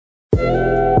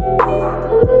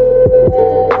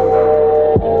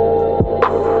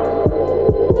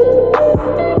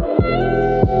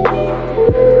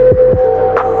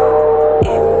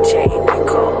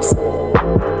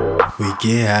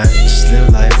get high, just live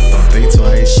life, don't think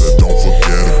twice. Said don't forget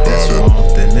If about it's it.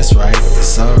 wrong, then it's right,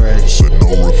 it's alright. Said no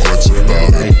regrets We live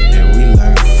about life it. and we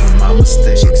learn from our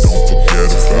mistakes. Said don't forget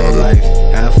Just live about it. life,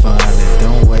 have fun and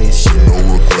don't waste shit.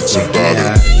 No regrets We about get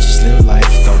high, it. just live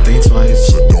life, don't think twice.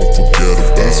 Said don't forget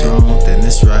If it's about it. wrong, then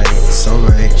it's right, it's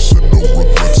alright. Said no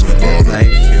regrets We live about it.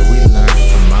 life and we learn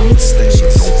from our mistakes.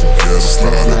 Said don't forget Just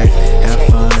live about it. life, have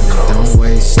fun and don't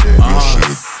waste it. Real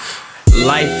shit.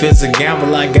 Life is a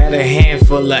gamble, I got a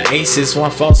handful of aces.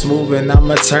 One false move and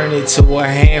I'ma turn it to a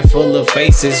handful of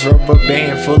faces. Rubber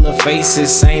band full of faces,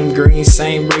 same green,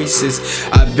 same races.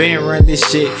 I've been run this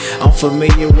shit, I'm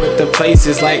familiar with the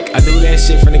places. Like I knew that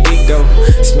shit from the get-go.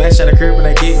 Smash out the crib when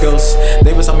that kid goes.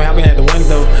 They was talking me at the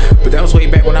window, but that was way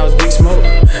back when I was Big Smoke.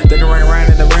 They can run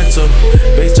around in the rental,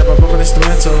 bass drop up an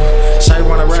instrumental. Shawty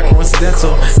wanna rap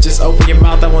coincidental, just open your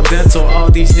mouth, I want dental.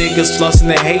 All these niggas flossing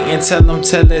they hate and tell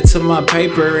it to my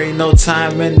paper. Ain't no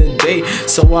time in the day,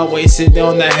 so I wasted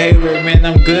on the hater. Man,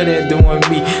 I'm good at doing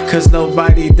me, cause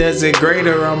nobody does it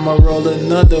greater. I'ma roll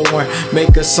another one,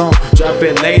 make a song, drop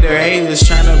it later. Haters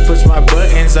tryna push my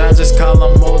buttons, I just call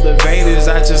them motivators.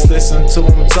 I just listen to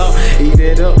them talk, eat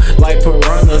it up like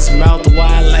piranhas, mouth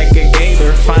wide like a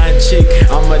gator. Fine chick,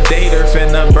 I'm a dater,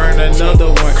 finna burn another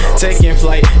one, taking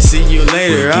flight, see you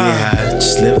later. Get high,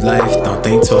 just live life, don't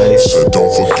think twice. Said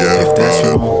don't forget If that's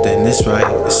about it. wrong, then it's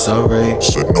right, it's alright.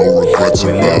 Said no regrets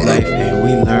We live about life it. and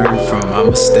we learn from our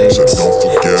mistakes. Said don't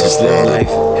forget Just live about it.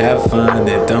 life, have fun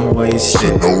and don't waste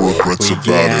Said it. no regrets We about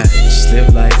get high, it. just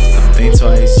live life, don't think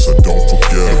twice. Said don't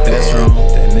forget If that's about wrong,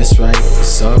 then it's right,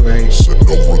 it's alright. it. Said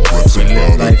no regrets We live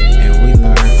about life it. and we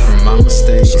learn from our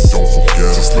mistakes. Said don't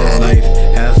forget Just live about life,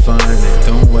 it. have fun and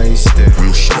don't waste it.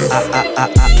 Real shit.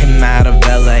 I came out of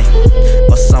LA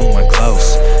or somewhere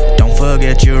close. Don't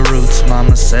forget your roots,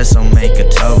 mama says so make a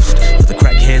toast. For the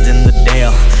crackheads in the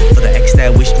Dale, for the ex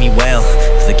that wished me well,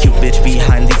 for the cute bitch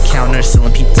behind the counter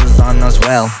selling pizzas on us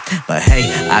well. But hey,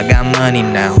 I got money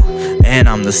now, and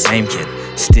I'm the same kid.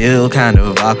 Still kind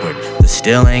of awkward, but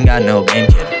still ain't got no game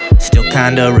kid. Still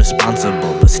kinda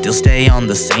responsible, but still stay on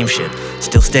the same shit.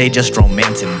 Still stay just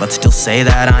romancing, but still say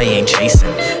that I ain't chasing.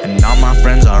 And all my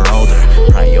friends are older,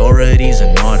 priorities in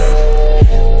order.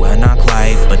 Well, not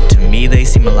quite, but to me they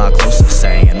seem a lot closer.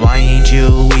 Saying, why ain't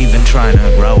you even trying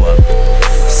to grow up?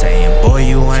 Saying, boy,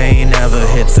 you ain't never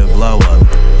hit the glow up.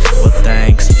 Well,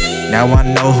 thanks, now I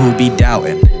know who be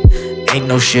doubting. Ain't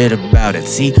no shit about it,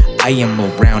 see, I am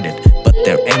around it, but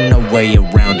there ain't no way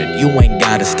around it. You ain't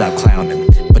gotta stop clowning,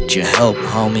 but you help,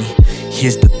 homie.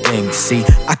 Here's the thing, see,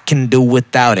 I can do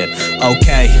without it.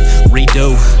 Okay,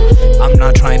 redo, I'm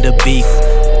not trying to beef,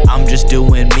 I'm just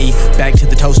doing me. Back to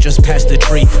the toast, just past the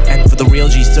tree. And for the real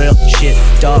G still shit,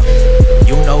 dog,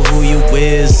 you know who you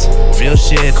is. Real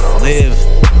shit, live,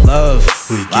 love,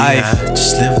 We get life. high,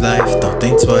 just live life, don't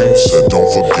think twice. Said don't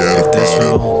forget If that's about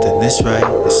it. wrong, then it's right,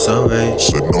 it's alright.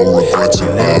 Said no regrets We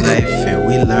live about life it. and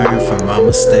we learn from our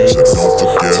mistakes. Said don't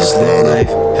forget Just live about it.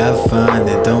 life, have fun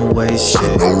and don't waste Said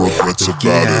shit. no regrets We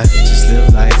get high, about it. just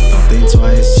live life, don't think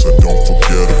twice. Said don't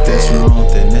forget If that's about it. wrong,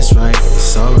 then it's right,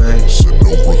 it's alright. Said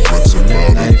no regrets We live about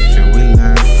it. life and we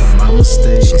learn from our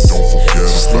mistakes. Said don't forget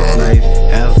Just live about it. life,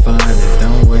 have fun and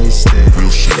don't waste it. Real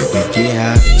shit. We get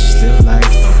high, just live life,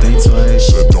 don't think twice.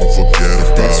 Said don't forget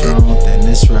If that's about it. wrong, then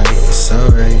it's right, it's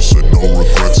alright. Said no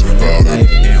regrets We live about it.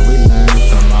 life and we learn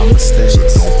from our mistakes. Said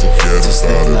don't forget Just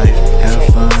live about it. life, have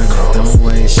fun and don't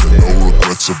waste Said it. no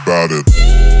regrets about it.